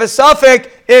 and we have a suffix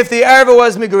if the erva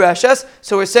was migureshes.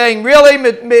 So we're saying really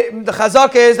the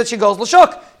chazaka is that she goes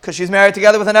l'shok, because she's married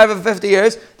together with an erva for 50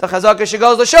 years. The chazaka she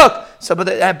goes l'shok.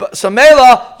 So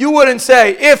Mela, you wouldn't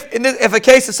say if a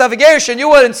case is suffix gerushin, you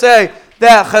wouldn't say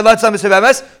that chaylatza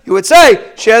misebemes. You would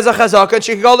say she has a chazaka and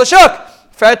she can go l'shok.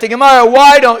 Gemara,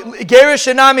 why don't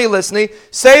Gerushin Nami listening?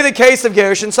 Say the case of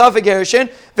Gerushin, Safa Gerushin,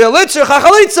 V'litzur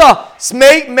chachalitza.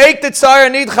 Make the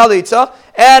tzara need chalitza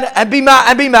and be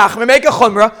machmer, make a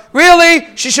chumrah.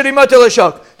 Really, she should be mutter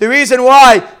l'shok. The reason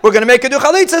why we're going to make her do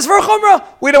chalitza is for a chumrah.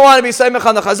 We don't want to be seimach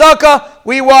on the chazaka.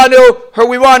 We want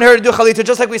her to do chalitza,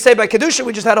 just like we say by kedusha.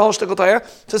 We just had a whole shtickle tire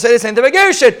to say the same thing by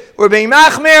Gerushin. We're being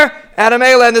machmer and a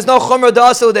mele, and there's no chumrah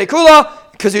da'asel de kula,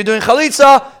 because you're doing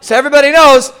chalitza, so everybody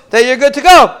knows that you're good to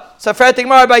go. So Fratik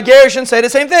Mar by Gerushin say the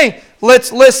same thing.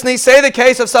 Let's listen, say the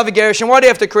case of Savik Gerushin. Why do you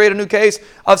have to create a new case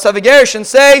of Savik Gerushin?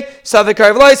 Say Savik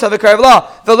Karvlai, Savik Karvla.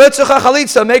 Velitzucha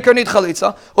Chalitza, make her need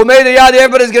Chalitza. Who made the Yad,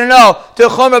 everybody's going to know to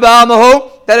Chumra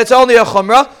Ba'amahu that it's only a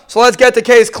Chumra. So let's get the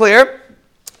case clear.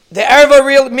 The Erva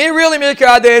really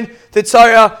Mirka Adin, the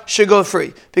Tzara should go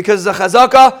free. Because the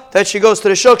Chazaka, that she goes to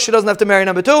the Shuk, she doesn't have to marry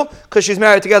number 2, because she's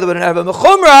married together with an Erva.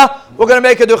 Mechumra, we're going to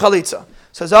make her do Chalitza.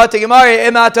 So Zati Gemari,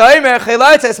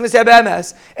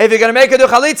 if you're going to make her do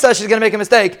Chalitza, she's going to make a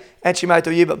mistake, and she might do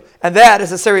Yibam. And that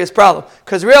is a serious problem.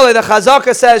 Because really, the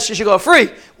Chazaka says she should go free.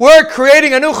 We're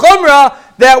creating a new Chumrah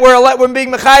that we're being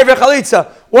Mechayiv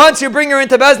Chalitza. Once you bring her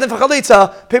into Bezdin for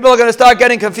Chalitza, people are going to start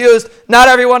getting confused. Not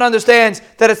everyone understands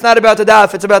that it's not about the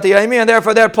Daf, it's about the Yaimi, and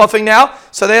therefore they're puffing now.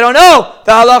 So they don't know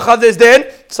the halach of this din.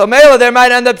 So Mela, they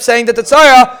might end up saying that the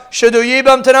Tzara should do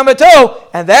Yibam to number 2.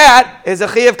 And that is a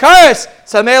Chi of Karis.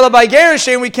 So Mela, by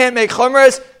Gerushin, we can't make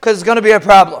Chumras because it's going to be a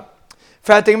problem.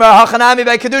 Fatima Hachanami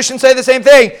by Kedushin say the same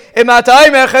thing. Again, you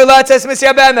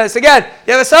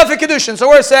have a Safik Kedushin. So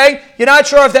we're saying you're not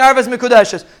sure if the Arva is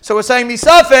Mikudeshes. So we're saying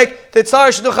Misafik, the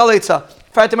Tzara should do Chalitza.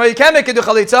 Fatima, you can't make her do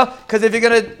Chalitza because if you're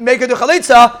going to make her do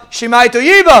Chalitza, she might do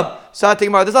Yibam. So I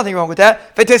think there's nothing wrong with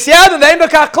that. Let's say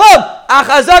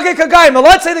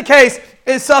the case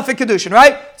is Safik Kedushin,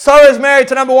 right? Tzara is married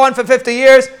to number 1 for 50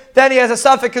 years. Then he has a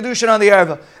Safik Kedushin on the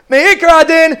Erva. Me'ikar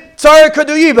Adin, Tzara could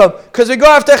do Yibam. Because we go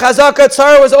after Chazaka,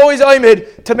 Tzara was always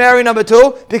oimid to marry number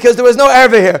 2 because there was no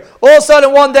Erva here. All of a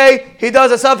sudden, one day, he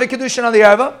does a Safik Kedushin on the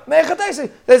Erva.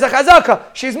 There's a Chazaka.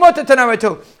 She's mutter to number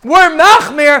 2. We're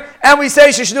Machmir, and we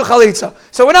say she should do Chalitza.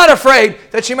 So we're not afraid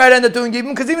that she might end up doing Yibam,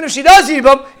 because even if she does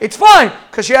Yibam, it's fine,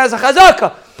 because she has a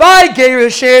Chazaka. By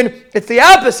Gerushin, it's the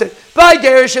opposite. By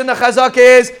Gerushin, the Chazaka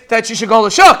is that she should go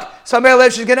to Shuk. So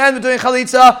if she's going to end up doing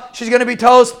Chalitza, she's going to be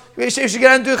toast. If she's going to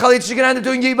end up doing Chalitza, she's going to end up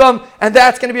doing Yibam, and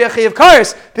that's going to be a Chi of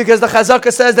Karis, because the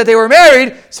Chazaka says that they were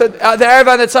married, so the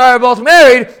Erva and the Tzara are both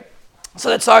married, so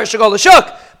the Tzara should go to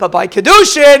Shuk. But by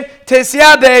Kedushin,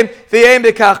 Tisyabim, V'yem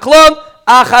B'kach Klum,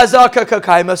 Achazaka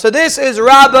Kakaima. So this is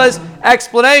Rabba's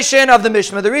explanation of the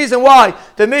Mishnah. The reason why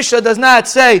the Mishnah does not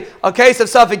say a case of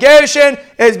Safik Gerushin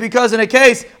is because in a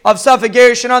case of Safik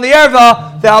Gerushin on the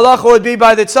Erva, the halacha would be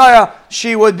by the Tzara,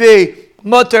 she would be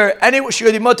mutter, she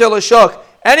would be mutter l'shuk.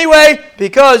 Anyway,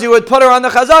 because you would put her on the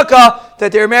Chazaka,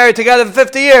 that they're married together for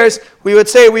 50 years, we would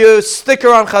say we would stick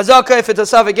her on Chazaka if it's a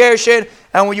Safik Gerushin,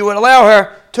 and you would allow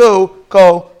her to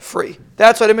go free.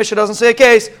 That's why the Mishnah doesn't say a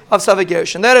case of Safik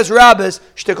Gerushin. That is Rabba's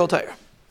shtickle Torah.